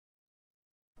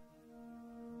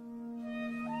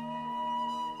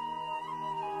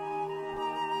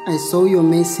I saw your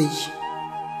message.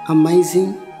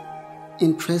 Amazing,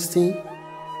 interesting,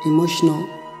 emotional,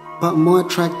 but more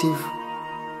attractive.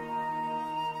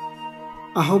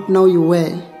 I hope now you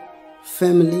well,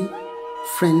 family,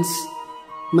 friends,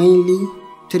 mainly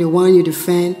to the one you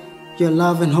defend, your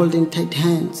love and holding tight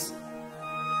hands.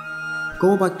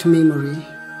 Go back to memory.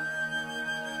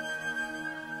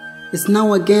 It's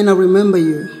now again I remember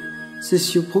you,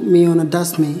 since you put me on a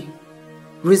dustman.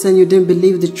 Reason you didn't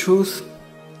believe the truth,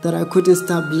 that I couldn't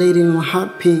stop bleeding my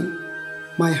heart pain.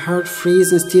 My heart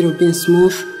freeze instead of being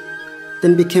smooth,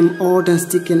 then became old and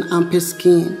sticking armpit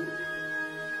skin.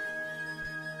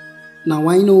 Now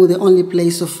I know the only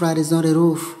place of right is on the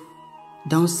roof.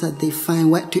 Downside they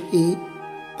find what to eat,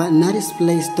 but not this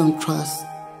place don't trust.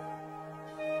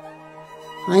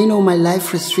 I know my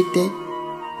life restricted,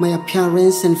 my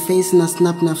appearance and face not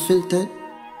snap not filtered.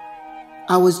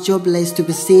 I was jobless to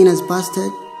be seen as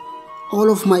bastard. All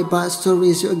of my bad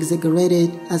stories you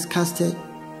exaggerated as casted.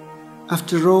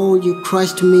 After all, you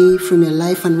crushed me from your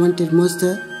life and wanted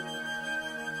monster.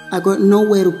 I got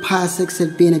nowhere to pass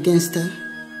except being a gangster.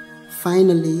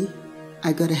 Finally,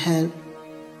 I got help.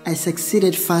 I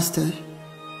succeeded faster.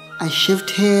 I shaved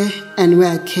hair and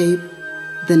wear a cape.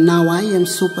 Then now I am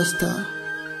superstar.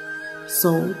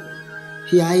 So,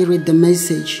 here I read the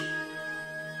message.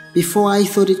 Before I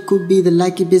thought it could be the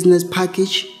lucky business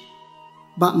package,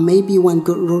 but maybe one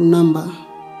good road number.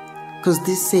 Cause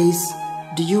this says,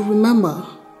 do you remember?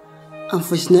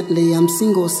 Unfortunately, I'm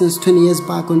single since 20 years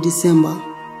back on December.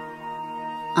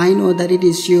 I know that it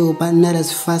is you, but not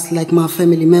as fast like my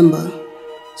family member.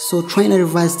 So trying to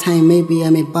reverse time, maybe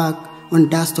I'm back on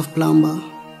dust of plumber.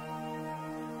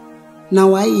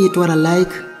 Now I eat what I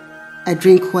like. I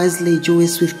drink wisely,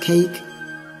 juice with cake.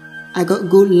 I got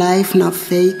good life, not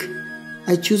fake.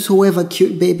 I choose whoever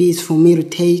cute baby is for me to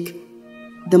take.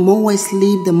 The more I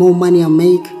sleep, the more money I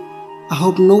make. I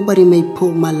hope nobody may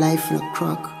put my life in a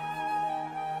crock.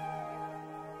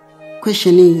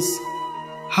 Question is,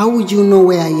 how would you know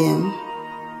where I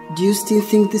am? Do you still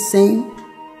think the same?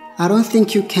 I don't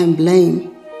think you can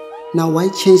blame. Now I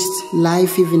changed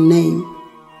life, even name.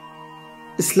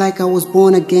 It's like I was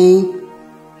born again.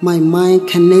 My mind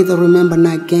can neither remember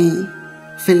nor gain.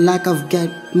 Feel like I've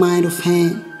got mind of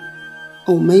hand.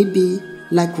 Or maybe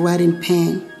like writing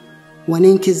pen. When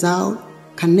ink is out,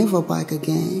 can never back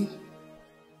again.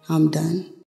 I'm done.